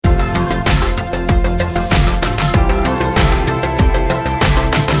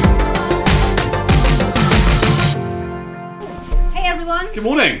Good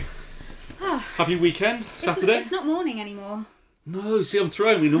morning. Happy weekend, Saturday. It's not morning anymore. No, see, I'm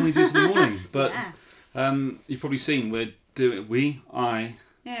thrown. We normally do this in the morning, but you've probably seen we're doing. We're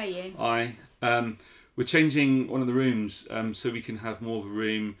changing one of the rooms so we can have more of a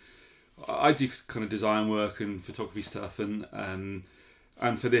room. I do kind of design work and photography stuff, and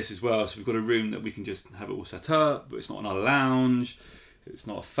for this as well. So we've got a room that we can just have it all set up, but it's not on our lounge. It's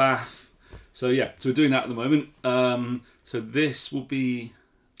not a faff. So we're doing that at the moment. So this will be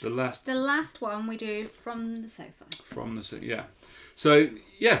the last one we do from the sofa. So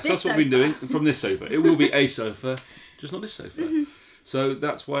that's what we've been doing from this sofa. It will be a sofa, just not this sofa. Mm-hmm. So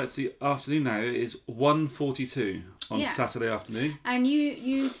that's why it's the afternoon now. It is 1:42 on Saturday afternoon. And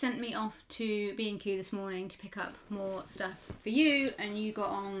you sent me off to B&Q this morning to pick up more stuff for you, and you got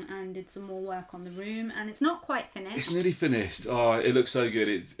on and did some more work on the room, and it's not quite finished. It's nearly finished. Oh, it looks so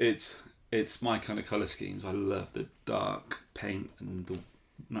good. It's my kind of colour schemes. I love the dark paint and the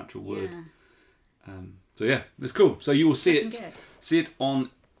natural wood. It's cool. So you will see it on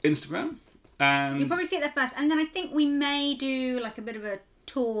Instagram, and you'll probably see it there first, and then I think we may do like a bit of a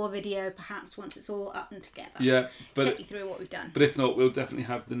tour video perhaps once it's all up and together. Yeah, but take you through what we've done. But if not, we'll definitely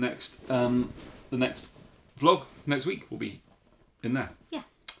have the next vlog next week. Will be in there. Yeah.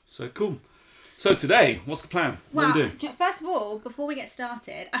 So cool. So today, what's the plan? What are we doing? First of all, before we get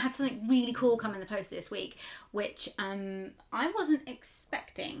started, I had something really cool come in the post this week, which I wasn't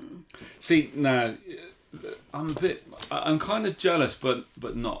expecting. See, no, I'm kind of jealous, but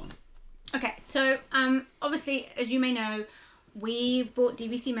not. Okay, so obviously, as you may know, we bought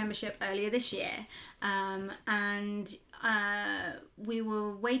DVC membership earlier this year, and we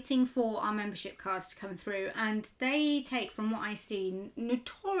were waiting for our membership cards to come through, and they take, from what I see,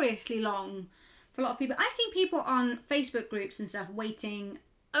 notoriously long for a lot of people. I've seen people on Facebook groups and stuff waiting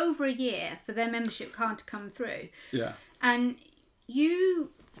over a year for their membership card to come through. Yeah. And you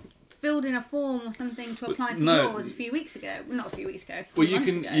filled in a form or something to apply for yours a few weeks ago. Well, not a few weeks ago.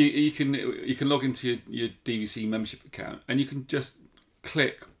 You can log into your DVC membership account and you can just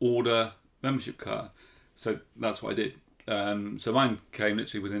click order membership card. So that's what I did. So mine came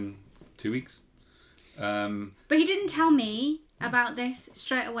literally within 2 weeks. But he didn't tell me about this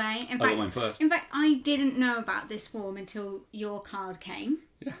straight away. I got mine first. In fact, I didn't know about this form until your card came.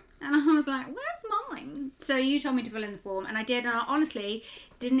 Yeah. And I was like, where's mine? So you told me to fill in the form, and I did, and I honestly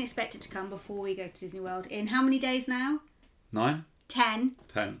didn't expect it to come before we go to Disney World in how many days now? 9? 10.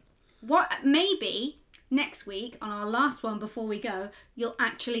 What? Maybe next week, on our last one before we go, you'll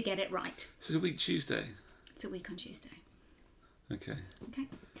actually get it right. This is a week Tuesday. It's a week on Tuesday. Okay.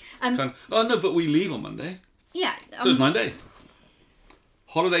 But we leave on Monday. Yeah. So it's 9 days.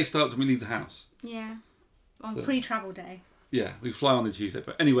 Holiday starts when we leave the house. Yeah. On pre-travel day. Yeah, we fly on the Tuesday,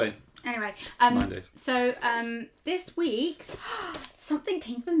 but anyway. 9 days. So this week, something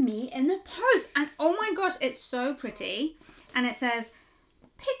came for me in the post, and oh my gosh, it's so pretty, and it says,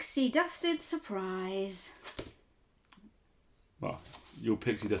 "Pixie dusted surprise." Well, your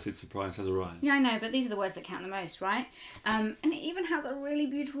pixie dusted surprise has arrived. Yeah, I know, but these are the words that count the most, right? And it even has a really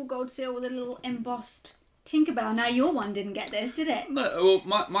beautiful gold seal with a little embossed Tinkerbell. Now your one didn't get this, did it? No,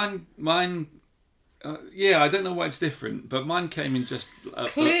 well, mine. I don't know why it's different, but mine came in just...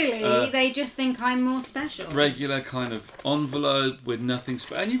 Clearly, they just think I'm more special. Regular kind of envelope with nothing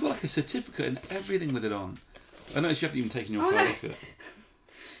special. And you've got like a certificate and everything with it on. I noticed you haven't even taken your card off it.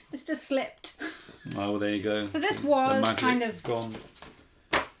 It's just slipped. Oh, well, there you go. So this was kind of... gone.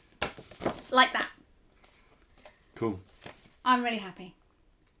 Like that. Cool. I'm really happy.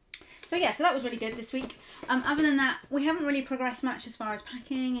 So that was really good this week. Other than that, we haven't really progressed much as far as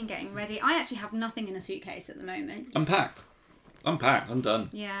packing and getting ready. I actually have nothing in a suitcase at the moment. I'm packed. I'm done.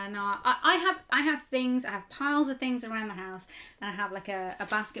 Yeah, no, I have things. I have piles of things around the house, and I have like a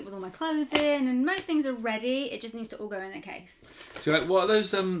basket with all my clothes in, and most things are ready. It just needs to all go in a case. So, like, what are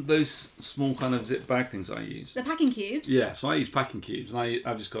those small kind of zip bag things I use? The packing cubes. Yeah, so I use packing cubes, and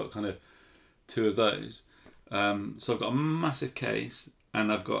I've just got kind of 2 of those. So I've got a massive case. And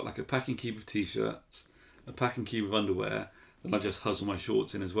I've got like a packing cube of t-shirts, a packing cube of underwear, and I just hustle my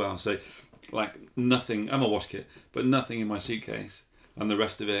shorts in as well. So like nothing, and my wash kit, but nothing in my suitcase. And the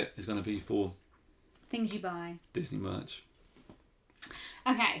rest of it is going to be for... things you buy. Disney merch.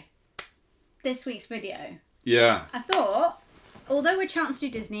 Okay. This week's video. Yeah. I thought, although we're chanced to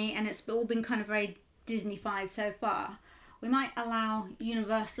do Disney, and it's all been kind of very Disney-fied so far, we might allow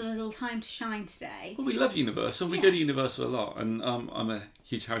Universal a little time to shine today. Well, we love Universal. We go to Universal a lot. And I'm a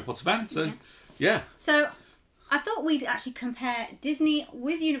huge Harry Potter fan, so yeah. So I thought we'd actually compare Disney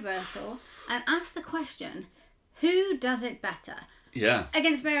with Universal and ask the question, who does it better? Yeah.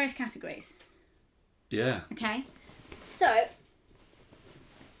 Against various categories. Yeah. Okay. So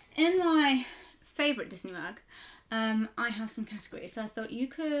in my favourite Disney mug, I have some categories. So I thought you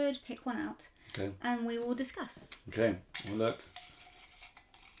could pick one out. Okay. And we will discuss. Okay. Well, look.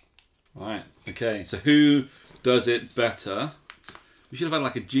 Right. Okay. So who does it better? We should have had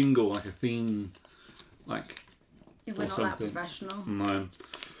like a jingle, like a theme, like. If we're not something. that professional. No.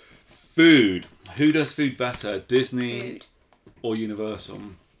 Food. Who does food better? Disney Food. or Universal?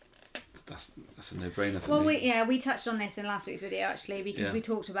 That's a no-brainer for Well, me. we touched on this in last week's video actually, because Yeah. we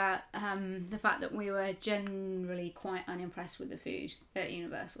talked about the fact that we were generally quite unimpressed with the food at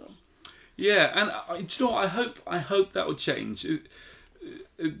Universal. Yeah, and do you know what? I hope that will change.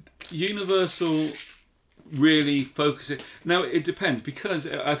 Universal really focuses. Now it depends, because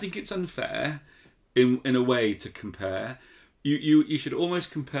I think it's unfair in a way to compare. You should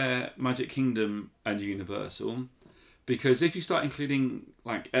almost compare Magic Kingdom and Universal, because if you start including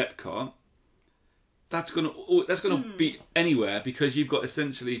like Epcot, that's gonna be anywhere, because you've got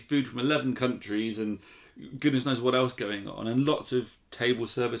essentially food from 11 countries and goodness knows what else going on, and lots of table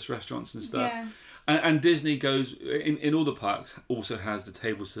service restaurants and stuff. Yeah. And Disney goes in all the parks, also has the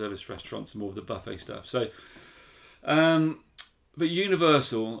table service restaurants and more of the buffet stuff. So, but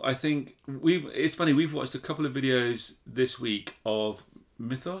Universal, I think it's funny, we've watched a couple of videos this week of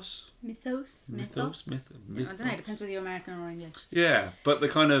Mythos. Mythos. I don't know. It depends whether you're American or English. Yeah, but the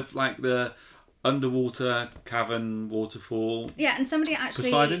kind of like the underwater cavern waterfall. Yeah, and somebody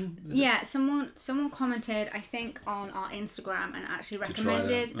actually Poseidon? Is it? someone commented, I think, on our Instagram and actually try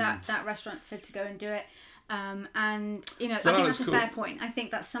recommended that. that restaurant said to go and do it. And So I think that that's was a cool. fair point. I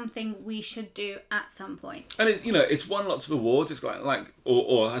think that's something we should do at some point. And it's won lots of awards. It's got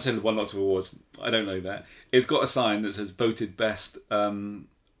or I say won lots of awards. I don't know that. It's got a sign that says voted best Theme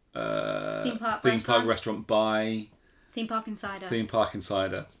park restaurant by Theme Park Insider. Theme Park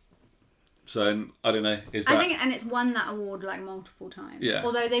Insider. So I don't know. I think, and it's won that award like multiple times. Yeah.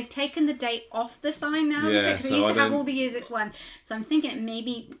 Although they've taken the date off the sign now, Yeah, because so it used I to have don't- all the years it's won. So I'm thinking it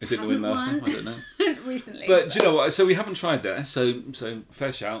maybe it didn't hasn't win last won time. I don't know. recently. But do you know what? So we haven't tried there. So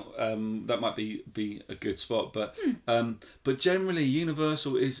fair shout. That might be a good spot. But generally,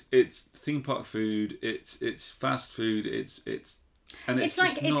 Universal it's theme park food. It's fast food. It's it's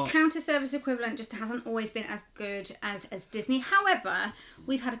like its counter service equivalent just hasn't always been as good as Disney. However,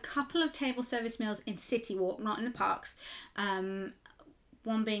 we've had a couple of table service meals in City Walk, not in the parks.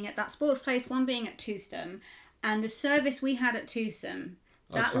 One being at that sports place, one being at Toothsome. And the service we had at Toothsome,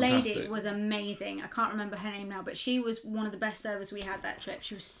 That's that lady fantastic. was amazing. I can't remember her name now, but she was one of the best servers we had that trip.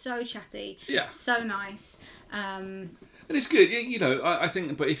 She was so chatty, so nice. And it's good. I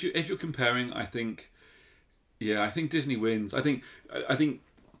think. But if you're comparing, I think Disney wins. I think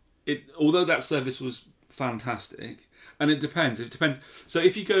it. Although that service was fantastic, and it depends. So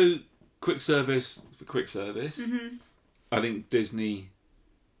if you go quick service for quick service, I think Disney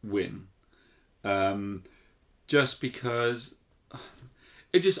win. Just because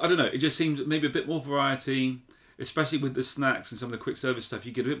I don't know. It just seems maybe a bit more variety, especially with the snacks and some of the quick service stuff.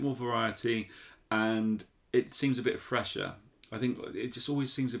 You get a bit more variety, and it seems a bit fresher. I think it just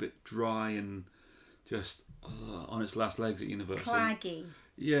always seems a bit dry and just on its last legs at Universal. Claggy.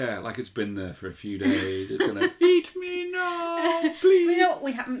 Yeah, like it's been there for a few days. It's gonna eat me now, please. You know what?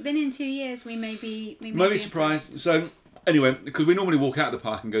 We haven't been in 2 years. We may be surprised. So anyway, because we normally walk out of the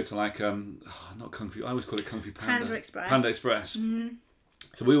park and go to like not Kung Fu. I always call it Kung Fu Panda. Panda Express. Panda Express. Mm-hmm.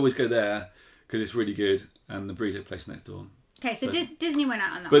 So we always go there because it's really good, and the burrito place next door. Okay, so Disney went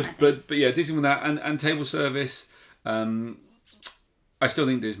out on that one, I think. But yeah, Disney went that and table service. I still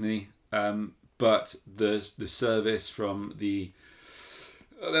think Disney. But the service from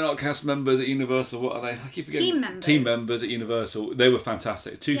they're not cast members at Universal. What are they? I keep forgetting. Team members at Universal. They were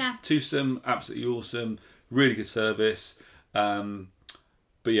fantastic. Twosome, absolutely awesome. Really good service. But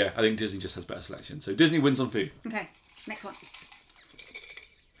yeah, I think Disney just has better selection. So Disney wins on food. Okay, next one.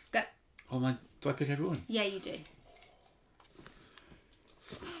 Go. Oh my! Do I pick everyone? Yeah, you do.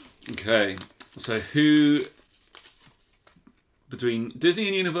 Okay. So who between Disney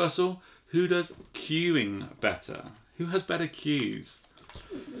and Universal? Who does queuing better? Who has better queues?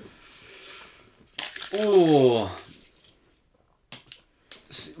 Oh,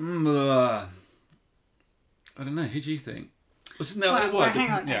 I don't know. Who do you think?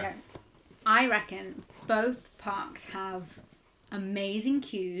 Hang on. I reckon both parks have amazing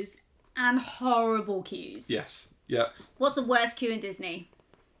queues and horrible queues. Yes. Yeah. What's the worst queue in Disney?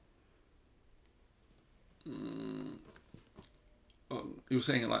 You were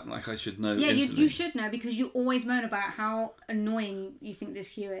saying it like I should know. Yeah, instantly. you should know, because you always moan about how annoying you think this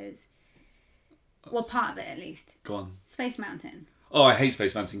queue is. Well, part of it at least. Go on. Space Mountain. Oh, I hate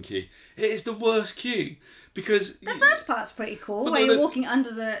Space Mountain queue. It is the worst queue because The first part's pretty cool, But where the- you're walking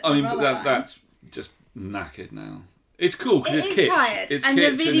under the I mean, roller but line. that's just knackered now. It's cool because It it's is kitsch. tired, It's and kitsch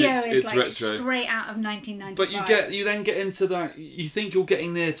the video and is it's like retro. straight out of 1995. But you then get into that. You think you're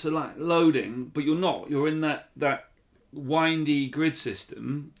getting near to like loading, but you're not. You're in that windy grid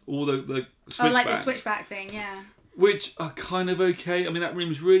system. All the switchbacks, like the switchback thing, yeah. which are kind of okay. I mean, that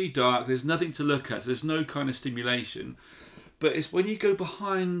room's really dark. There's nothing to look at. So there's no kind of stimulation. But it's when you go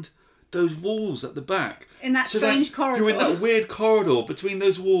behind those walls at the back. In that strange corridor. You're in that weird corridor between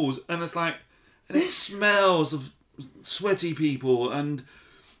those walls, and it's like, and it smells of sweaty people, and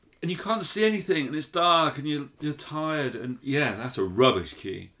you can't see anything, and it's dark, and you're tired, and yeah, that's a rubbish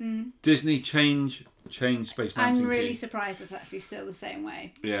queue. Disney change Space Mountain. I'm really queue. surprised it's actually still the same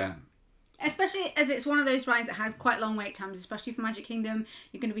way. Yeah. Especially as it's one of those rides that has quite long wait times, especially for Magic Kingdom.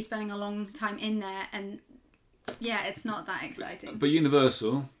 You're going to be spending a long time in there, and yeah, it's not that exciting. But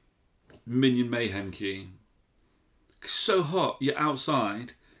Universal, Minion Mayhem queue. So hot, you're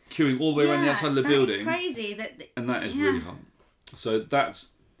outside, queuing all the way around the outside of the building. That's crazy. And that is really hot. So that's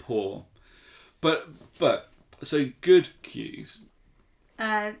poor. But so good queues.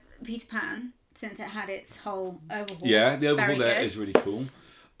 Peter Pan, since it had its whole overhaul. Yeah, the overhaul very there good. is really cool.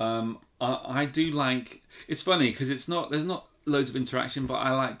 I do like. It's funny because there's not loads of interaction, but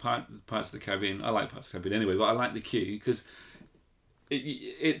I like Pirates of the Caribbean. I like Pirates of the Caribbean anyway, but I like the queue because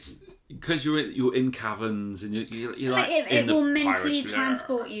it's because you're in caverns and you're like it in the will mentally pirates.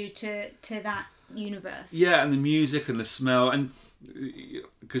 transport you to that universe. Yeah, and the music and the smell, and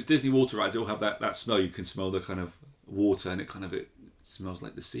because Disney water rides all have that smell. You can smell the kind of water, and it smells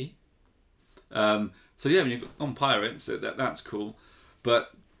like the sea. So yeah, when you're on Pirates, that's cool,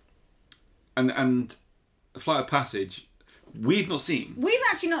 but and Flight of Passage, we've not seen. We've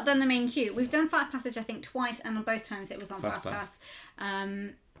actually not done the main queue. We've done Flight of Passage, I think, twice, and on both times it was on Fast Fast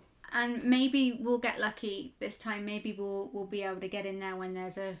Pass. And maybe we'll get lucky this time. Maybe we'll be able to get in there when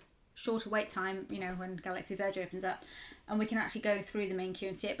there's a shorter wait time, when Galaxy's Edge opens up, and we can actually go through the main queue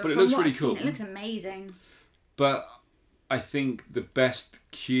and see it. But it from looks what really I've seen, cool. it looks amazing. But I think the best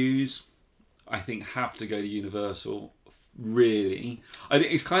queues, have to go to Universal. Really, I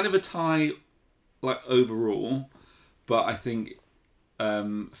think it's kind of a tie, like overall. But I think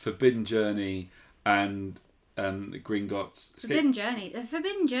Forbidden Journey and the Gringotts. The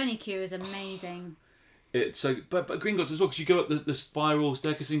Forbidden Journey queue is amazing. It's so, but Gringotts as well, because you go up the spiral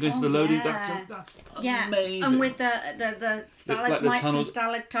staircase and go into the loading. Yeah. That's Yeah, amazing. and with the stalagmites and tunnels.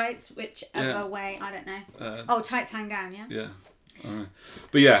 stalactites, whichever way, I don't know. Tights hang down, yeah. Yeah, all right.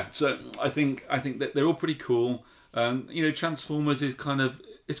 But yeah, so I think that they're all pretty cool. Transformers is kind of,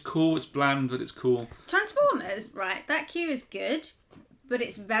 it's cool, it's bland, but it's cool. Transformers, right? That queue is good, but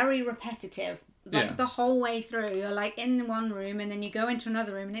it's very repetitive. The whole way through, you're like in one room, and then you go into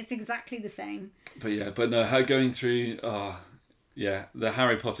another room, and it's exactly the same. But no, how going through, the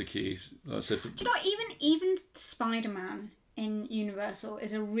Harry Potter queues. So Do you know what? Even Spider-Man in Universal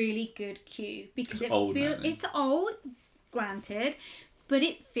is a really good queue because it's old, it's old, granted, but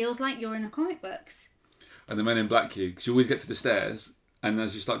it feels like you're in the comic books. And the Men in Black queue, because you always get to the stairs, and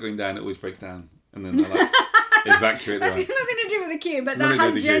as you start going down, it always breaks down, and then they're like evacuate. That's got nothing to do with the queue, but Nothing that to do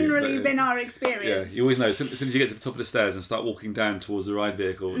has with the queue, generally but, been our Yeah, experience. you always know. As soon as you get to the top of the stairs and start walking down towards the ride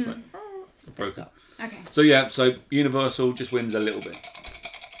vehicle, it's like broken. Stop. Okay. So Universal just wins a little bit.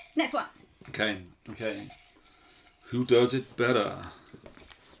 Next one. Okay. Who does it better?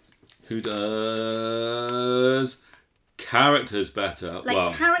 Who does characters better?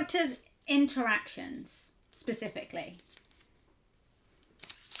 Characters' interactions specifically.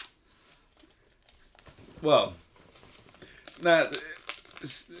 Well, now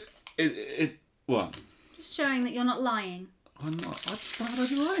what? Just showing that you're not lying. I'm not. How would I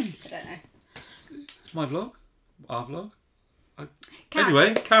be lying? I don't know. It's my vlog, our vlog. Characters.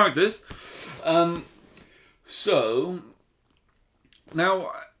 Anyway, characters. So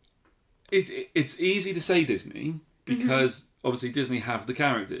now it's easy to say Disney because obviously Disney have the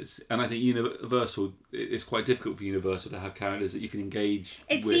characters, and I think Universal, it's quite difficult for Universal to have characters that you can engage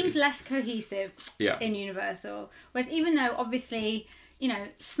It with. seems less cohesive Yeah. in Universal. Whereas even though obviously,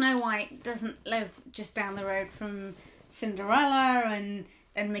 Snow White doesn't live just down the road from Cinderella and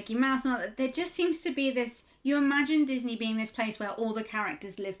Mickey Mouse and all that, there just seems to be this, you imagine Disney being this place where all the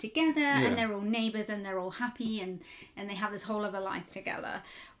characters live together and they're all neighbours and they're all happy and they have this whole other life together.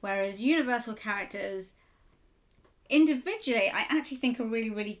 Whereas Universal characters, individually, I actually think are really,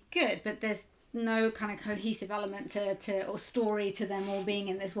 really good, but there's no kind of cohesive element to or story to them all being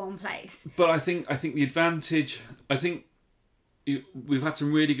in this one place. But I think the advantage, we've had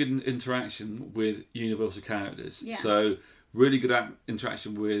some really good interaction with Universal characters. Yeah. So Really good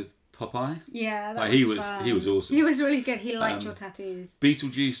interaction with Popeye. Yeah, that Like, was he was fun. he was awesome. He was really good. He liked your tattoos.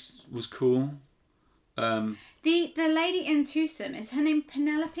 Beetlejuice was cool. The lady in Toothsome, is her name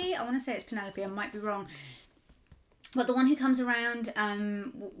Penelope? I want to say it's Penelope. I might be wrong. But the one who comes around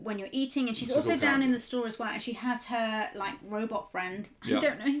when you're eating, and she's also down in the store as well, and she has her like robot friend. I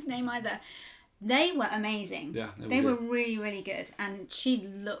don't know his name either. They were amazing. Yeah, they were really, really good, and she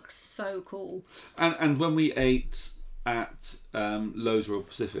looked so cool. And when we ate at Lowe's Royal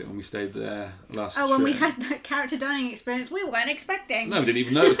Pacific, when we stayed there last trip, when we had that character dining experience, we weren't expecting. No, we didn't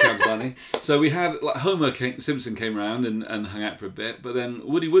even know it was character dining. So we had, like, Homer Simpson came around and hung out for a bit, but then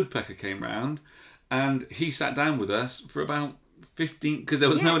Woody Woodpecker came round, and he sat down with us for about 15, because there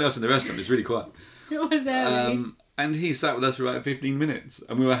was no one else in the restaurant. It was really quiet. It was early. And he sat with us for about 15 minutes,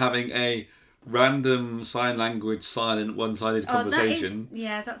 and we were having a random sign language, silent, one-sided conversation.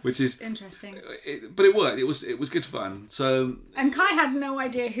 That's which is interesting. But it worked. It was good fun. So, and Kai had no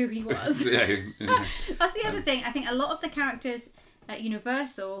idea who he was. yeah. That's the other thing. I think a lot of the characters at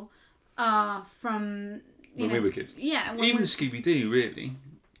Universal are from when we were kids. Yeah, even Scooby-Doo, really.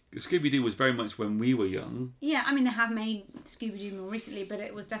 Scooby-Doo was very much when we were young. Yeah, I mean, they have made Scooby-Doo more recently, but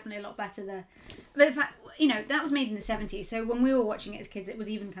it was definitely a lot better there. But in fact, that was made in the 70s, so when we were watching it as kids, it was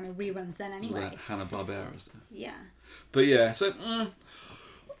even kind of reruns then anyway. Like Hanna-Barbera stuff. Yeah. But yeah, so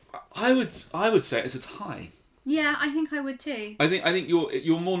I would say it's a tie. Yeah, I think I would too. I think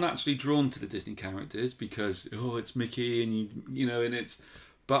you're more naturally drawn to the Disney characters because it's Mickey and and it's.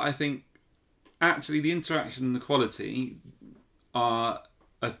 But I think actually the interaction and the quality are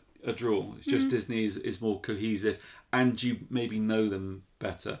a draw. It's just Disney is more cohesive, and you maybe know them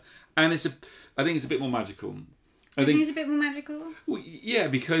better, and I think it's a bit more magical. Disney's a bit more magical. Well, yeah,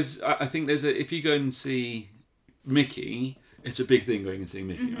 because I think if you go and see Mickey, it's a big thing going and seeing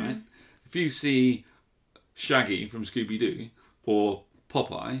Mickey, right? If you see Shaggy from Scooby-Doo or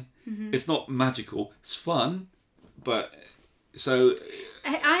Popeye, it's not magical. It's fun, but so.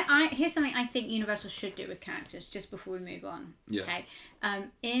 Here's something I think Universal should do with characters just before we move on. Yeah. Okay.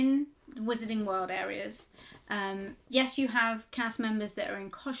 In Wizarding World areas, yes, you have cast members that are in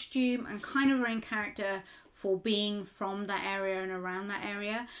costume and kind of are in character for being from that area and around that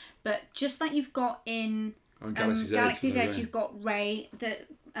area, but just like you've got in Galaxy's Edge, you've got Rey that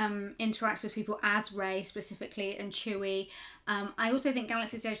interacts with people as Rey specifically, and Chewie. I also think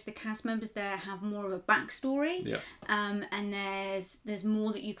Galaxy's Edge, the cast members there have more of a backstory, and there's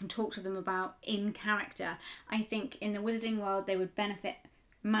more that you can talk to them about in character. I think in the Wizarding World they would benefit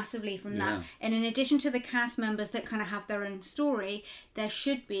massively from that. And in addition to the cast members that kind of have their own story, there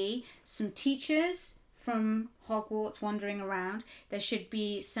should be some teachers from Hogwarts wandering around. There should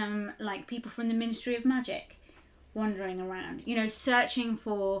be some like people from the Ministry of Magic wandering around, searching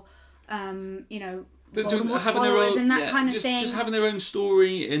for Voldemort's followers and that kind of thing. Just having their own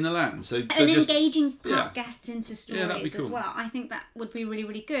story in the land. So engaging guests into stories cool. as well. I think that would be really,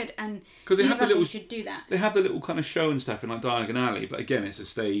 really good, and Universal should do that. They have the little kind of show and stuff in like Diagon Alley, but again, it's a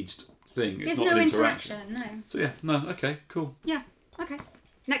staged thing. It's There's not no an interaction. No. So okay, cool. Yeah, okay.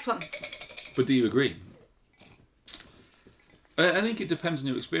 Next one. But do you agree? I think it depends on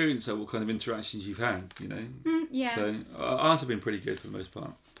your experience, what kind of interactions you've had, Yeah. So ours have been pretty good for the most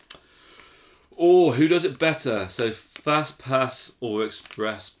part. Or who does it better? So Fast Pass or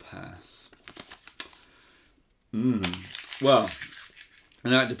Express Pass? Well,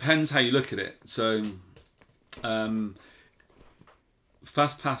 it depends how you look at it. So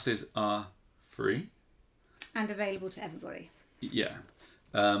Fast Passes are free. And available to everybody. Yeah.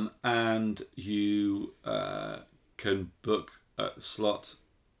 And you can book a slot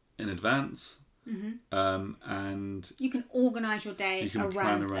in advance. And you can organise your day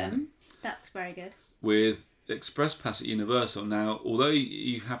around them. It. That's very good. With Express Pass at Universal, now, although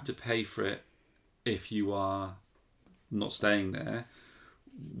you have to pay for it if you are not staying there,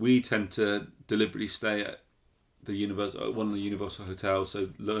 we tend to deliberately stay at one of the Universal hotels. So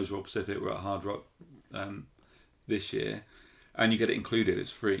Lowe's Royal Pacific, we're at Hard Rock this year, and you get it included.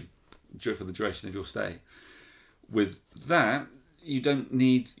 It's free for the duration of your stay. With that, you don't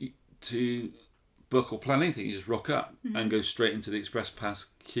need to book or plan anything. You just rock up and go straight into the Express Pass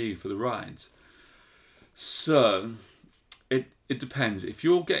queue for the rides. So it depends. If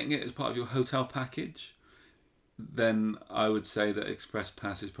you're getting it as part of your hotel package, then I would say that Express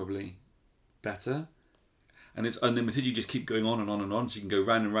Pass is probably better. And it's unlimited. You just keep going on and on and on. So you can go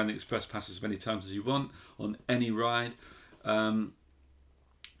round and round the Express Pass as many times as you want on any ride. But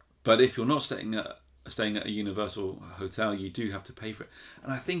if you're not staying at a Universal hotel, you do have to pay for it,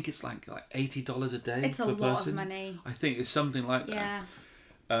 and I think it's like $80 a day. It's per a lot person. of money. I think it's something like that. Yeah.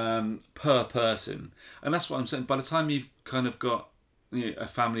 per person, and that's what I'm saying. By the time you've kind of got a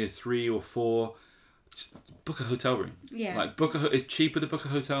family of 3 or 4, book a hotel room. Yeah. Like it's cheaper to book a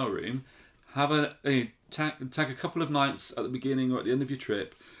hotel room. Have tag a couple of nights at the beginning or at the end of your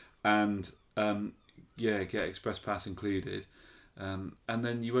trip, and get Express Pass included, and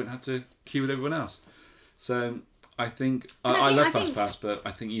then you won't have to queue with everyone else. So I think I love Fast Pass, but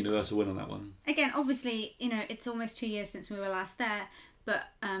I think Universal win on that one. Again, obviously, it's almost 2 years since we were last there, but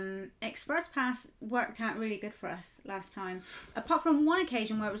Express Pass worked out really good for us last time. Apart from one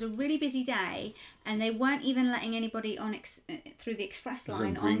occasion where it was a really busy day and they weren't even letting anybody on through the Express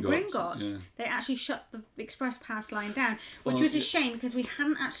line on Gringotts. Yeah. They actually shut the Express Pass line down, which was a shame because we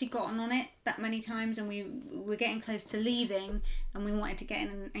hadn't actually gotten on it that many times and we were getting close to leaving and we wanted to get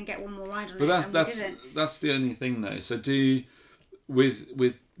in and get one more ride on it. But that's the only thing though. So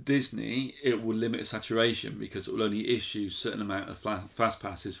with Disney, it will limit saturation because it will only issue a certain amount of fast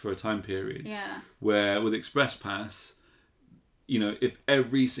passes for a time period. Yeah. Where with Express Pass, if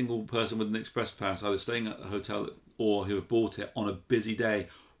every single person with an Express Pass, either staying at the hotel or who have bought it on a busy day,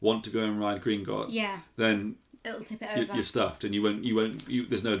 want to go and ride Gringotts, then it'll tip it over. You're stuffed, and you won't.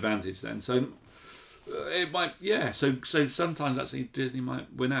 There's no advantage then. So it might, So sometimes actually Disney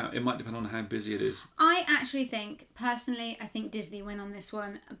might win out. It might depend on how busy it is. I actually think, personally, Disney win on this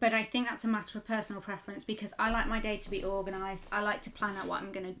one, but I think that's a matter of personal preference because I like my day to be organised. I like to plan out what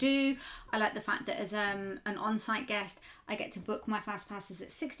I'm going to do. I like the fact that as an on-site guest, I get to book my fast passes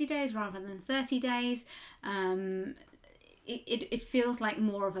at 60 days rather than 30 days. It feels like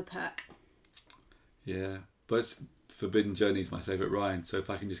more of a perk. Yeah, but Forbidden Journey is my favourite ride, so if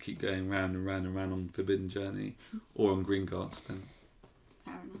I can just keep going round and round and round on Forbidden Journey or on Gringotts, then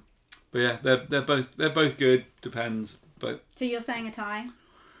fair enough. But yeah, they're both good. Depends, but so you're saying a tie?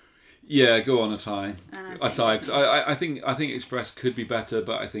 Yeah, go on a tie. A tie. 'Cause I think Express could be better,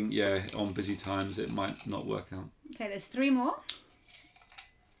 but I think on busy times it might not work out. Okay, there's 3 more.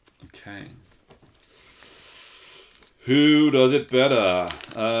 Okay. Who does it better?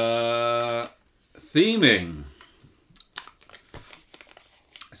 Theming.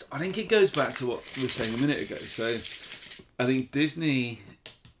 I think it goes back to what we were saying a minute ago. So I think Disney...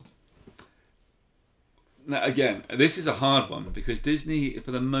 Now, again, this is a hard one because Disney,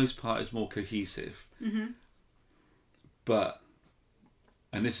 for the most part, is more cohesive. Mm-hmm. But,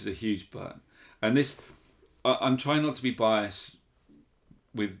 and this is a huge but, and this, I'm trying not to be biased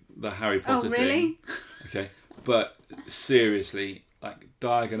with the Harry Potter thing. Oh, really? Okay. But seriously, like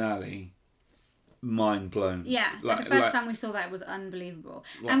Diagon Alley... mind blown. Yeah, the first time we saw that was unbelievable.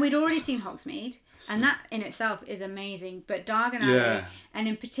 And we'd already seen Hogsmeade, and that in itself is amazing. But Diagon Alley, and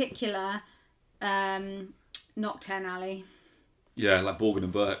in particular, Knockturn Alley. Yeah, like Borgin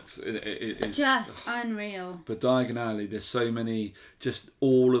and Burke's. It's just unreal. But Diagon Alley, there's so many, just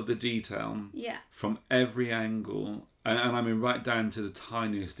all of the detail. Yeah. From every angle, and I mean right down to the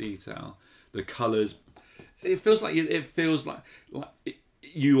tiniest detail, the colours. It feels like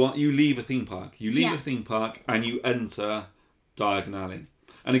you leave a theme park. You leave a theme park and you enter Diagon Alley.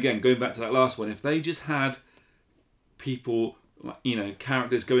 And again, going back to that last one, if they just had people,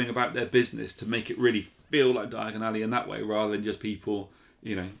 characters going about their business to make it really feel like Diagon Alley in that way, rather than just people,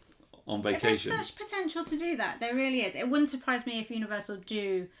 on vacation. There's such potential to do that. There really is. It wouldn't surprise me if Universal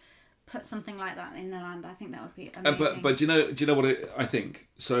do put something like that in the land. I think that would be amazing. But do you know what I think?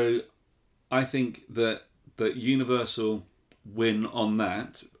 So I think that Universal win on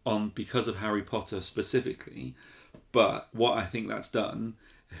that because of Harry Potter specifically, but what I think that's done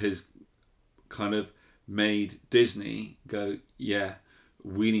has kind of made Disney go,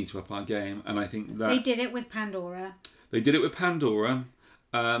 we need to up our game, and I think that they did it with Pandora.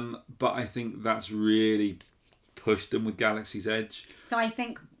 But I think that's really pushed them with Galaxy's Edge. So I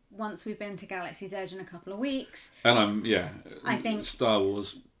think once we've been to Galaxy's Edge in a couple of weeks, and I think Star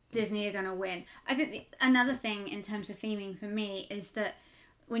Wars, Disney are going to win. I think another thing in terms of theming for me is that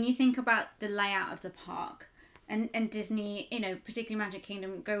when you think about the layout of the park and Disney, particularly Magic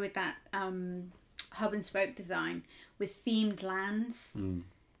Kingdom, go with that hub and spoke design with themed lands.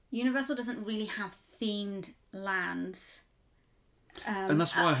 Universal doesn't really have themed lands. And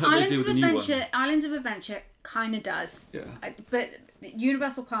that's why I hope they do with the new one. Islands of Adventure kind of does. Yeah. But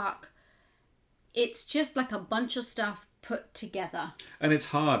Universal Park, it's just like a bunch of stuff put together. And it's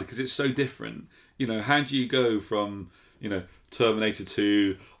hard because it's so different. How do you go from, Terminator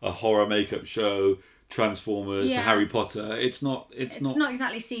 2, a horror makeup show, Transformers to Harry Potter? It's not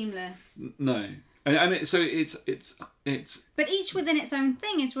exactly seamless. No. And it's but each within its own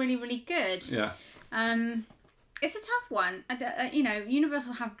thing is really, really good. Yeah. It's a tough one.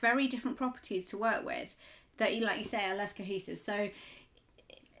 Universal have very different properties to work with that, like you say, are less cohesive. So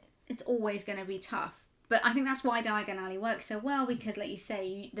it's always going to be tough. But I think that's why Diagon Alley works so well, because like you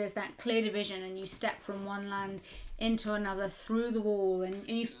say, there's that clear division and you step from one land into another through the wall, and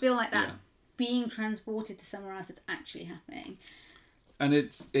you feel like that being transported to somewhere else. It's actually happening. And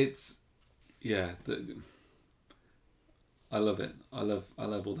it's I love it. I love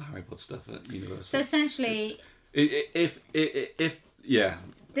all the Harry Potter stuff at Universal. So essentially, if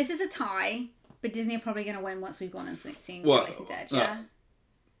this is a tie, but Disney are probably going to win once we've gone and seen Galaxy's Edge. Yeah.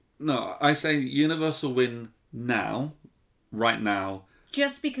 No, I say Universal win now, right now.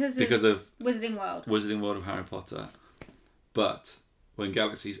 Just because of Wizarding World of Harry Potter. But when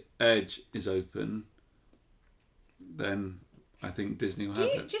Galaxy's Edge is open, then I think Disney will have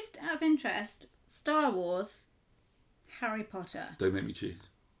it. Just out of interest, Star Wars, Harry Potter. Don't make me choose.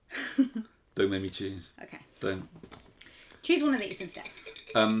 Don't make me choose. Okay. Don't. Choose one of these instead.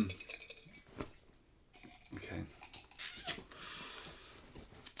 Okay.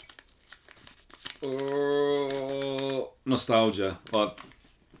 Nostalgia. Well,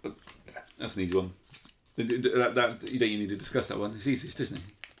 that's an easy one. That you don't need to discuss that one. It's easy. It's Disney.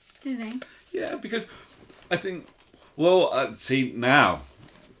 Disney. Yeah, because I think. Well, see now,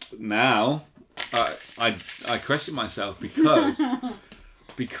 I question myself because,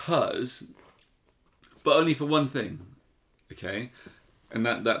 but only for one thing, okay, and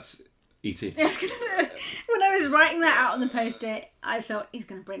that's E.T. When I was writing that out on the post-it, I thought he's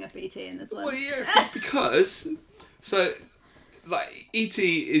going to bring up E.T. in this one. Well, yeah, because so like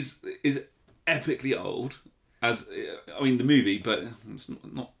E.T. is epically old, as I mean the movie, but it's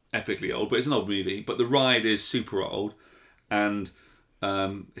not epically old, but it's an old movie. But the ride is super old, and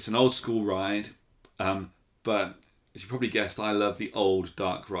it's an old school ride. But as you probably guessed, I love the old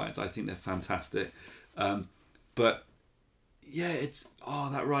dark rides. I think they're fantastic. But yeah,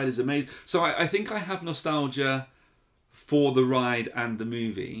 that ride is amazing. So I think I have nostalgia for the ride and the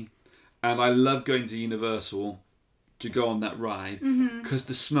movie, and I love going to Universal to go on that ride because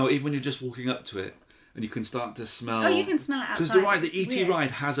the smell, even when you're just walking up to it and you can start to smell. Oh, you can smell it outside. Because the E.T.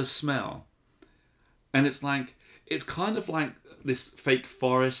 ride has a smell, and it's kind of like this fake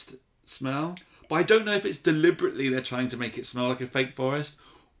forest smell. But I don't know if it's deliberately they're trying to make it smell like a fake forest,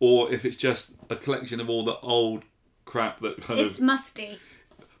 or if it's just a collection of all the old crap that it's musty.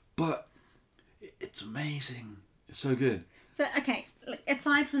 But it's amazing. It's so good. So, okay,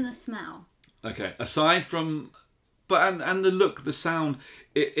 aside from the smell. Okay, aside from... But and the look, the sound,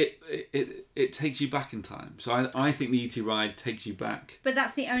 it takes you back in time. So I think the E.T. ride takes you back. But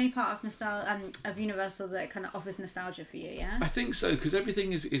that's the only part of of Universal that kind of offers nostalgia for you, yeah? I think so, because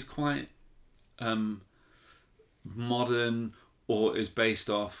everything is quite modern, or is based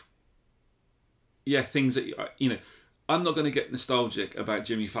off things that I'm not going to get nostalgic about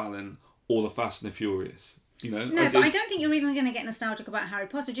Jimmy Fallon or the Fast and the Furious. No, but I don't think you're even going to get nostalgic about Harry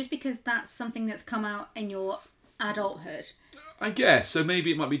Potter just because that's something that's come out in your adulthood. I guess so.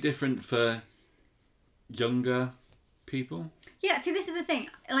 Maybe it might be different for younger people. Yeah, see, this is the thing.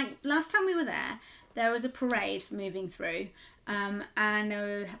 Like last time we were there was a parade moving through, and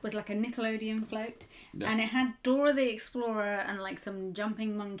there was like a Nickelodeon float, and it had Dora the Explorer and like some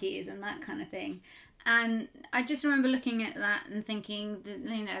jumping monkeys and that kind of thing. And I just remember looking at that and thinking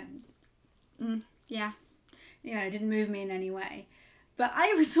that it didn't move me in any way. But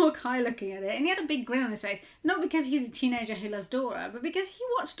I was saw Kai looking at it, and he had a big grin on his face. Not because he's a teenager who loves Dora, but because he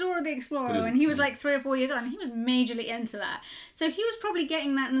watched Dora the Explorer when he was like 3 or 4 years old, and he was majorly into that. So he was probably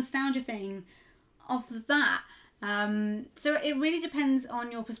getting that nostalgia thing off of that. So it really depends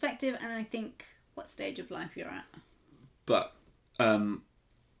on your perspective, and I think what stage of life you're at. But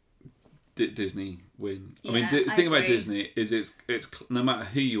Disney win. Yeah, I mean, the thing about Disney is it's no matter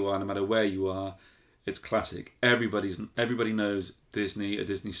who you are, no matter where you are, it's classic. Everybody knows Disney, a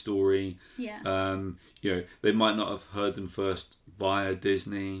Disney story. Yeah. They might not have heard them first via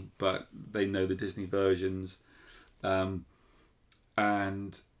Disney, but they know the Disney versions. And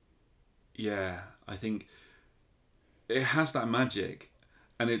yeah, I think it has that magic,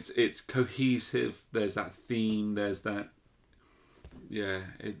 and it's cohesive. There's that theme. There's that. Yeah,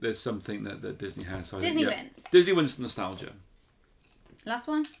 there's something that Disney has. So Disney wins. Disney wins nostalgia. Last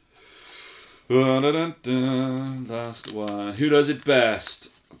one. Last one. Who does it best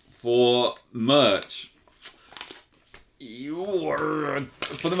for merch?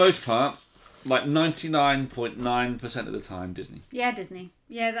 For the most part, like 99.9% of the time, Disney. Yeah, Disney.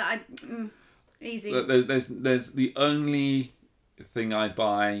 Yeah, easy. There's the only thing I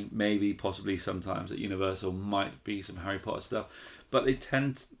buy, maybe possibly sometimes at Universal, might be some Harry Potter stuff, but they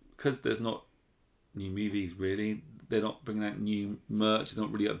tend, because there's not new movies really. They're not bringing out new merch. They're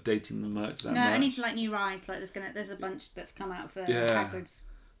not really updating the merch that much. No, only for like new rides. Like there's a bunch that's come out for Hagrid's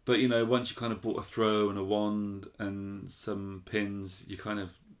But once you kind of bought a throw and a wand and some pins,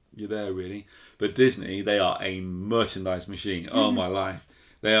 you're there really. But Disney, they are a merchandise machine. Oh my life,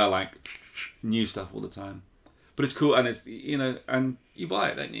 they are like new stuff all the time. But it's cool, and it's and you buy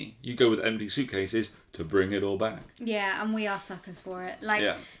it, don't you? You go with empty suitcases to bring it all back. Yeah, and we are suckers for it.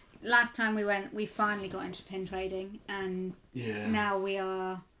 Last time we went, we finally got into pin trading, and now we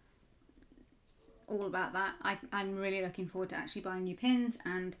are all about that. I'm really looking forward to actually buying new pins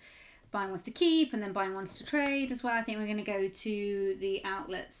and buying ones to keep and then buying ones to trade as well. I think we're going to go to the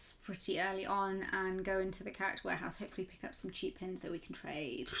outlets pretty early on and go into the Character Warehouse, hopefully pick up some cheap pins that we can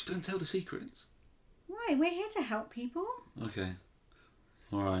trade. Just don't tell the secrets. Why? We're here to help people. Okay.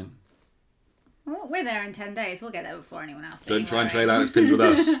 All right. Well, we're there in 10 days. We'll get there before anyone else. Don't try and trade Alex pins with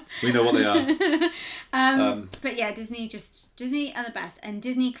us. We know what they are. But yeah, Disney are the best. And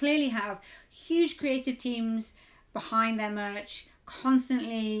Disney clearly have huge creative teams behind their merch,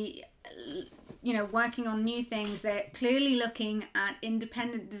 constantly working on new things. They're clearly looking at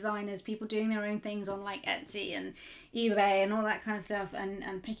independent designers, people doing their own things on like Etsy and eBay and all that kind of stuff,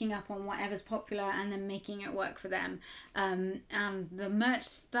 and picking up on whatever's popular and then making it work for them. And the merch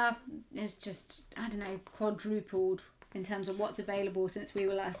stuff is just, I don't know, quadrupled in terms of what's available since we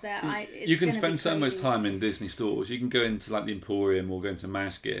were last there. You can spend so much time in Disney stores. You can go into like the Emporium or go into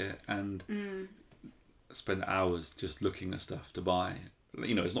Mouse Gear and spend hours just looking at stuff to buy.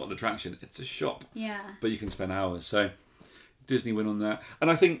 It's not an attraction, it's a shop. Yeah. But you can spend hours. So Disney win on that.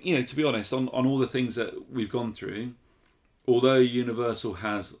 And I think, to be honest, on all the things that we've gone through, although Universal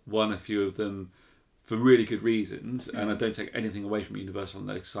has won a few of them for really good reasons, and I don't take anything away from Universal on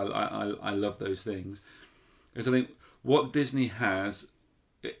those, because I love those things, is I think what Disney has,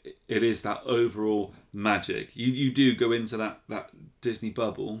 it is that overall magic. You do go into that Disney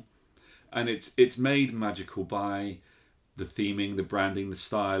bubble, and it's made magical by the theming, the branding, the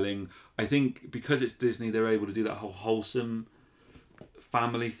styling. I think because it's Disney, they're able to do that whole wholesome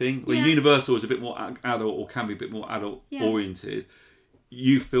family thing. Where Universal is a bit more adult, or can be a bit more adult oriented.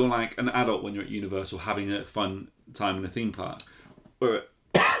 You feel like an adult when you're at Universal having a fun time in a theme park. Or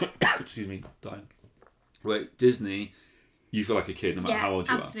excuse me, dying. Where at Disney, you feel like a kid no matter how old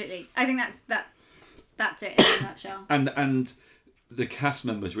you are. Absolutely. I think that's it in a nutshell. And the cast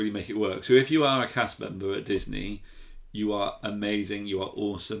members really make it work. So if you are a cast member at Disney, you are amazing, you are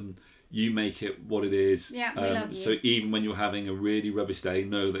awesome, you make it what it is. Yeah, we love you. So even when you're having a really rubbish day,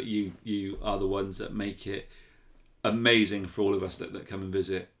 know that you are the ones that make it amazing for all of us that come and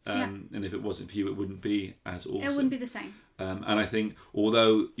visit. And if it wasn't for you, it wouldn't be as awesome. It wouldn't be the same. And I think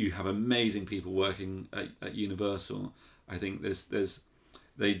although you have amazing people working at Universal, I think they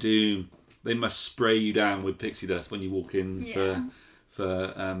must spray you down with pixie dust when you walk in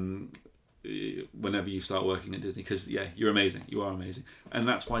for whenever you start working at Disney, because you're amazing, you are amazing, and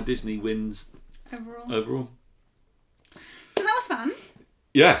that's why Disney wins overall. So that was fun.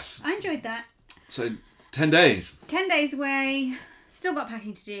 Yes, I enjoyed that. So 10 days away, still got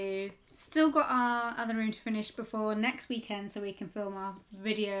packing to do, still got our other room to finish before next weekend so we can film our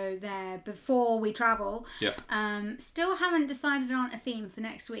video there before we travel. Still haven't decided on a theme for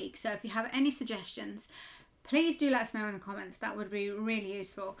next week, so if you have any suggestions, please do let us know in the comments. That would be really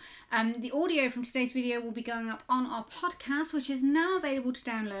useful. The audio from today's video will be going up on our podcast, which is now available to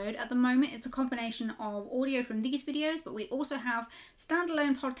download. At the moment, it's a combination of audio from these videos, but we also have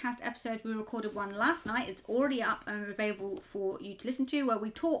standalone podcast episodes. We recorded one last night. It's already up and available for you to listen to, where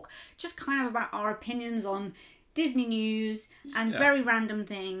we talk just kind of about our opinions on Disney news and very random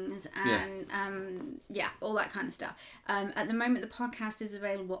things and all that kind of stuff. At the moment, the podcast is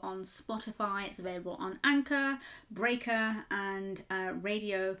available on Spotify. It's available on Anchor, Breaker, and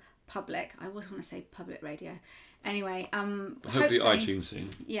Radio Public. I always want to say Public Radio. Anyway, hopefully iTunes soon.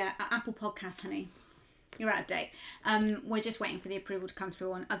 Yeah, Apple Podcasts, honey. You're out of date. We're just waiting for the approval to come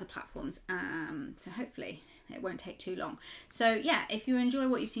through on other platforms. So hopefully it won't take too long. So yeah, if you enjoy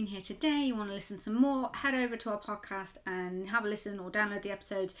what you've seen here today, you want to listen some more, head over to our podcast and have a listen, or download the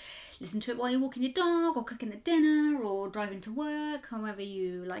episodes. Listen to it while you're walking your dog, or cooking the dinner, or driving to work, however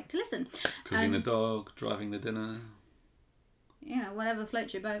you like to listen. Cooking the dog, driving the dinner. Whatever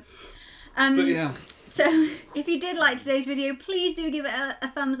floats your boat. But yeah. So if you did like today's video, please do give it a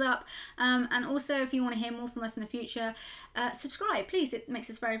thumbs up. And also, if you want to hear more from us in the future, subscribe, please. It makes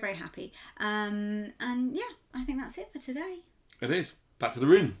us very, very happy. And yeah, I think that's it for today. It is. Back to the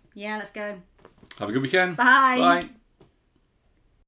room. Yeah, let's go. Have a good weekend. Bye. Bye.